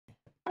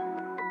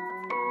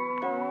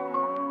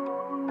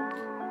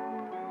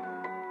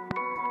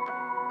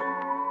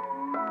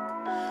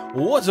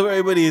What's up,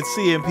 everybody? It's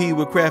CMP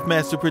with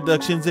Craftmaster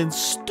Productions and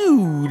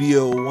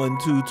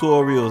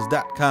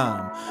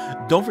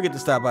Studio1Tutorials.com. Don't forget to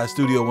stop by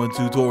Studio One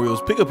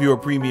Tutorials. Pick up your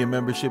premium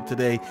membership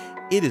today.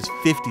 It is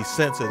 50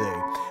 cents a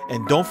day.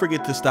 And don't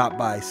forget to stop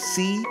by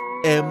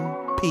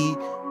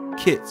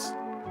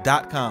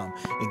CMPKits.com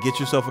and get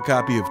yourself a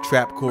copy of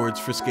Trap Chords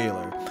for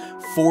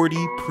Scalar.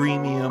 40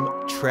 premium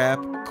trap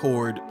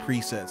chord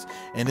presets.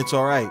 And it's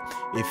all right.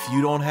 If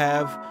you don't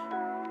have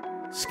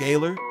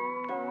Scalar,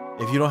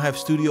 if you don't have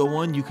Studio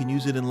One, you can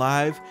use it in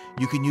Live.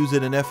 You can use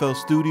it in FL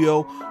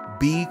Studio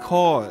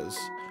because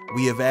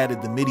we have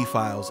added the MIDI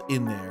files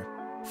in there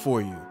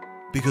for you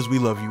because we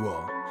love you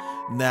all.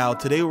 Now,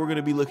 today we're going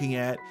to be looking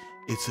at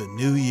it's a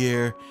new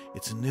year,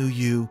 it's a new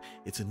you,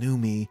 it's a new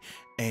me,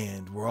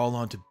 and we're all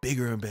on to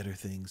bigger and better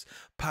things.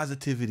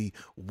 Positivity,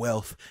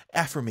 wealth,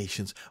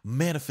 affirmations,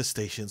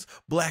 manifestations,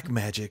 black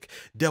magic,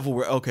 devil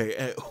work.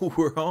 Okay,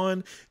 we're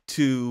on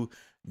to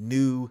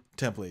new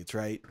templates,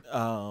 right?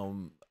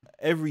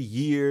 Every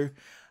year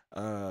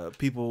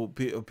people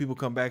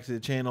come back to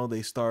the channel,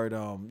 they start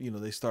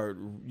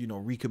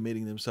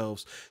recommitting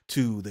themselves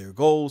to their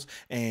goals,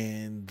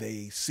 and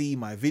they see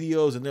my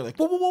videos and they're like,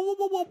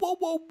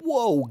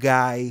 whoa,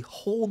 guy,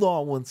 hold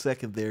on one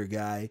second there,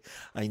 guy.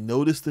 I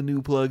noticed the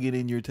new plugin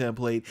in your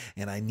template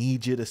and I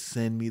need you to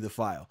send me the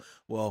file.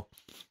 Well,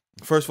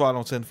 first of all, I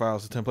don't send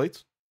files to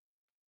templates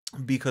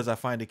because I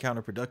find it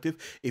counterproductive.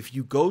 If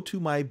you go to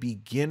my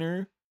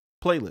beginner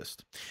playlist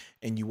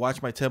and you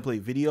watch my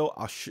template video,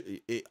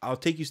 I'll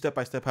take you step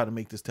by step how to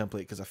make this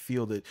template, because I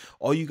feel that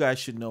all you guys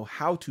should know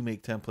how to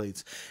make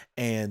templates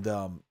and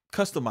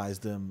customize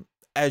them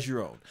as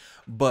your own.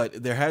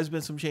 But there has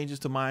been some changes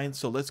to mine,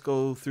 so let's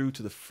go through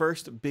to the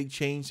first big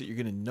change that you're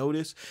going to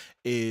notice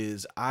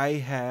is I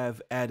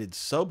have added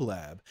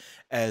Sublab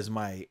as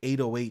my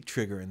 808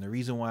 trigger. And the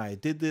reason why I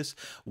did this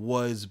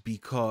was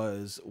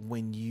because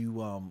when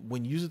you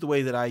use it the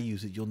way that I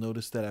use it, you'll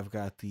notice that I've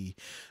got the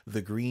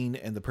green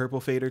and the purple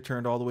fader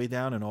turned all the way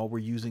down, and all we're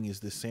using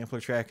is this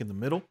sampler track in the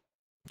middle.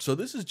 So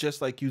this is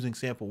just like using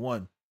sample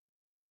one,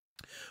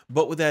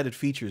 but with added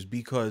features,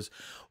 because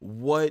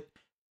what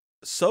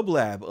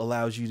Sublab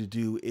allows you to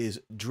do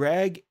is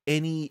drag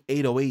any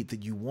 808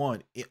 that you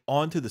want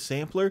onto the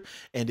sampler,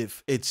 and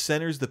if it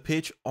centers the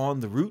pitch on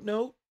the root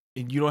note,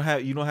 and you don't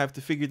have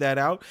to figure that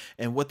out.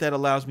 And what that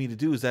allows me to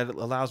do is that it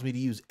allows me to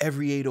use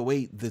every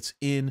 808 that's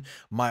in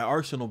my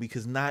arsenal,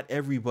 because not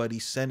everybody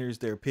centers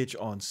their pitch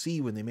on C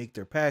when they make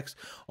their packs.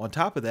 On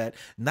top of that,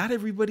 not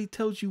everybody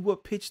tells you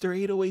what pitch their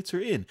 808s are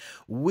in,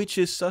 which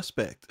is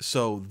suspect.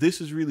 So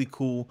this is really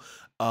cool.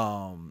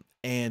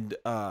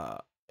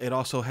 It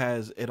also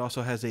has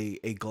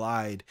a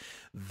glide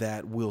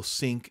that will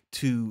sync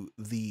to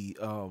the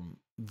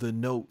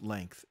note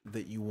length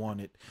that you want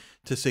it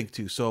to sync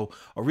to. So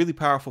a really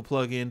powerful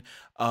plugin.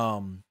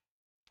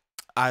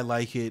 I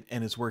like it,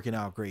 and it's working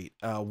out great.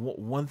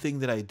 One thing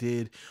that I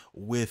did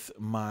with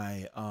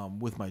my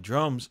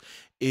drums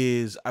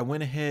is I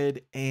went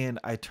ahead and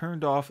I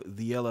turned off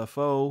the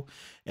LFO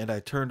and I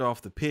turned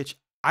off the pitch.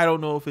 I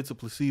don't know if it's a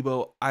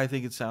placebo. I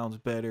think it sounds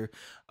better.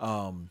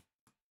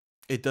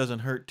 It doesn't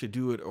hurt to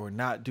do it or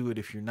not do it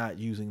if you're not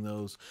using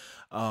those.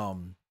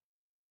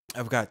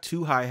 I've got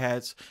two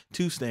hi-hats,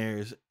 two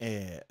snares,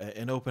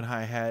 an open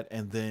hi-hat,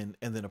 and then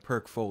a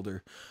perk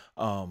folder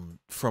from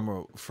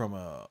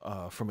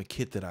a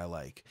kit that I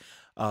like.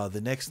 The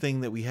next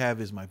thing that we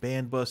have is my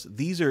band bus.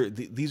 These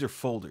are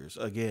folders.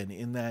 Again,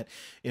 in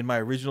my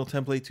original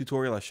template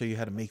tutorial, I show you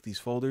how to make these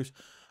folders.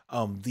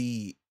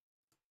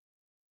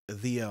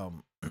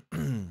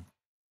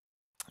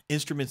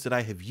 Instruments that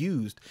I have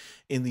used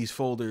in these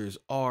folders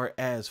are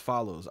as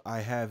follows.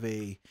 That's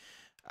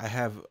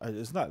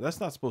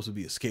not supposed to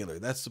be a scalar.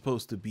 That's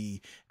supposed to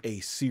be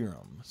a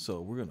serum. So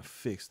we're going to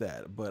fix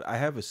that. But I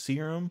have a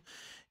serum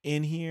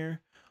in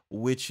here,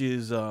 which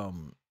is to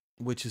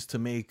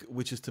make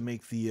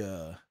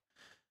the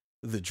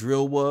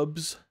drill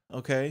wubs.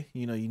 Okay.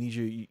 You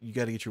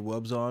got to get your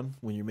wubs on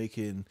when you're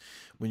making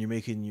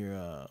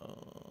your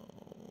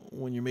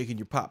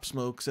pop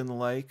smokes and the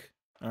like.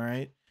 All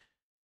right.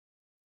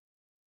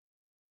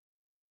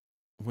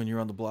 When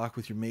you're on the block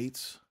with your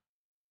mates.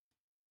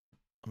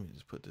 Let me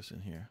just put this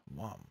in here.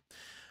 Mom.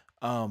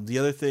 The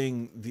other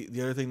thing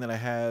that I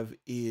have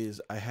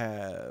is I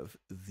have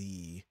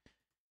the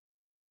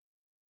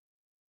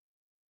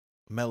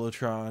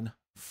Mellotron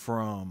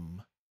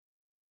from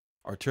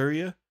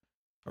Arturia.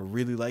 I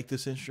really like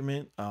this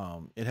instrument.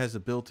 It has a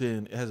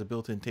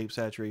built-in tape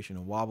saturation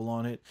and wobble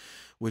on it,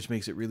 which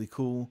makes it really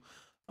cool.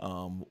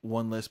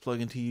 One less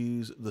plugin to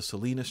use. The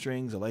Salina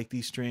Strings, I like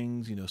these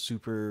strings,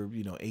 super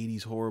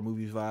 80s horror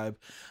movie vibe.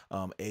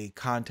 A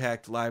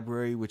contact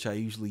library, which I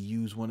usually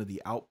use one of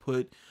the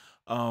output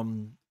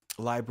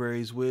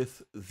libraries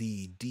with.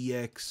 The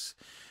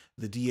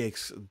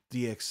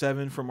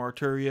DX7 from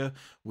Arturia,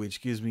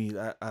 which gives me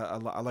I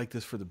like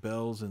this for the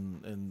bells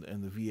and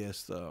the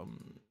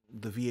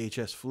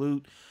VHS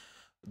flute.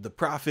 The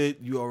Prophet,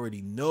 you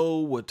already know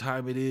what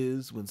time it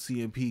is when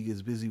CMP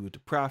gets busy with the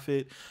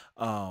Prophet.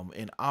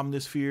 And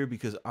Omnisphere,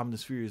 because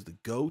Omnisphere is the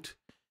GOAT.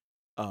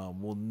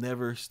 We'll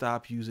never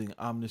stop using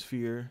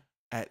Omnisphere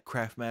at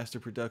Craftmaster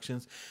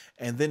Productions.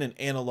 And then an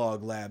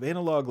analog lab.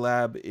 Analog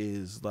lab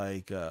is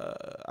like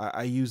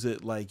I use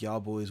it like y'all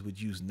boys would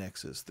use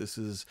Nexus. This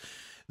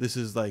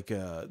is like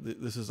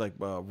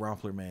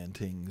Rompler Man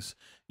things.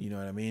 You know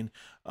what I mean?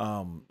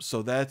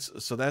 So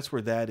that's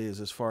where that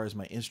is as far as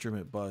my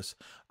instrument bus.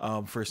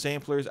 For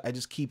samplers, I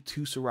just keep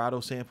 2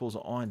 Serato samples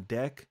on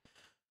deck.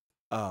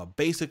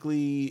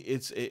 Basically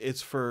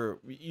it's for,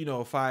 you know,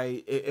 if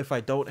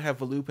I don't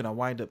have a loop and I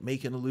wind up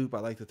making a loop, I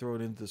like to throw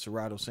it into the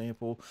Serato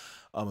sample.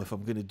 If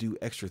I'm gonna do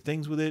extra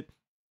things with it,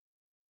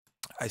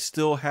 I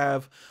still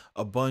have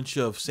a bunch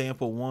of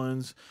sample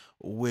ones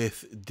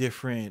with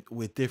different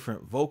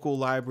vocal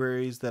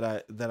libraries that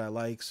I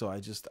like. So I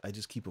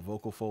just keep a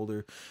vocal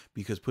folder,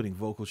 because putting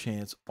vocal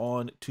chants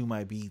on to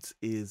my beats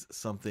is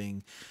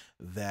something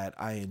that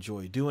I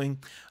enjoy doing.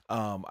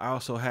 I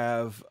also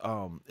have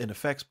an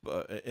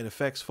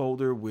effects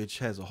folder which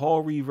has a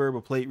hall reverb,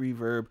 a plate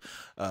reverb,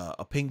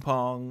 a ping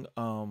pong,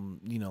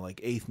 you know, like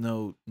eighth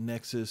note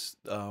Nexus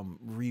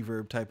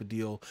reverb type of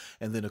deal,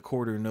 and then a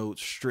quarter note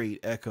straight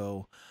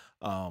echo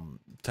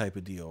type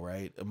of deal,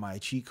 right? My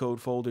cheat code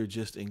folder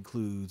just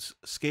includes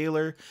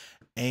scalar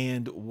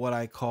and what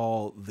I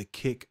call the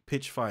kick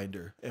pitch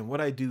finder. And what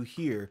I do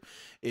here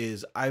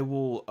is I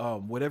will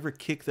whatever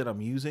kick that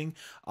I'm using,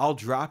 I'll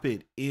drop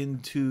it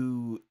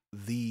into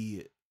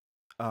the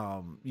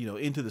you know,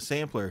 into the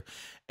sampler,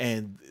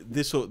 and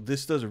this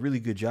does a really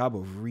good job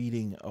of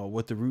reading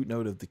what the root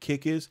note of the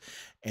kick is.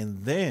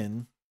 And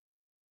then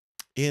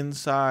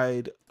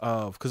inside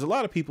of, because a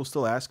lot of people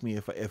still ask me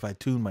if I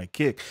tune my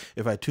kick,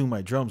 if I tune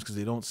my drums, because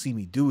they don't see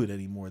me do it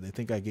anymore. They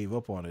think I gave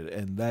up on it,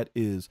 and that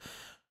is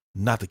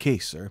not the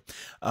case, sir.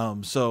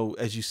 So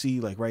as you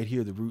see, like right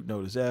here, the root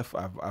note is F.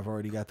 I've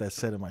already got that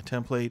set in my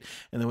template,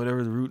 and then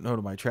whatever the root note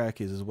of my track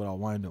is what I'll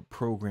wind up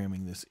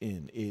programming this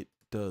in. It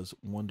does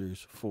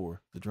wonders for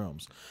the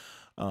drums.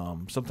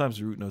 Sometimes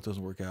the root note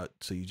doesn't work out,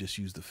 so you just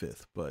use the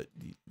fifth, but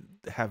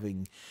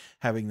having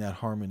that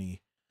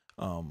harmony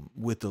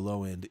with the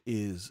low end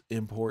is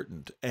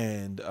important.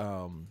 And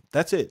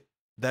that's it.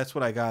 That's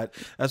what I got.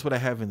 That's what I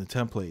have in the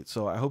template.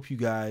 So I hope you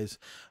guys,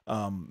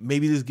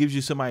 maybe this gives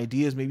you some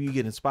ideas. Maybe you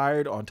get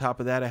inspired. On top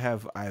of that,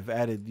 I've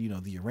added, you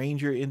know, the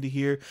arranger into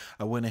here.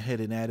 I went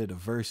ahead and added a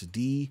verse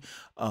D.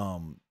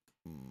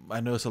 I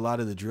noticed a lot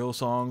of the drill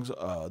songs,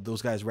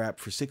 those guys rap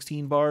for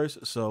 16 bars,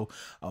 so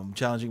I'm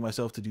challenging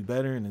myself to do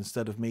better. And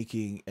instead of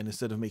making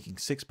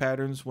 6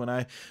 patterns when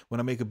I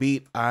make a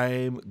beat,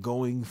 I'm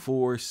going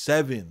for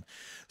 7.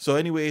 So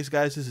anyways,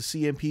 guys, this is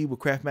CMP with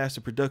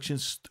Craftmaster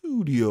Productions,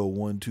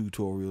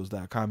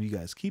 Studio12tutorials.com. You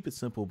guys keep it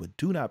simple, but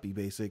do not be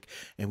basic,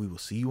 and we will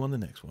see you on the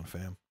next one,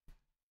 fam.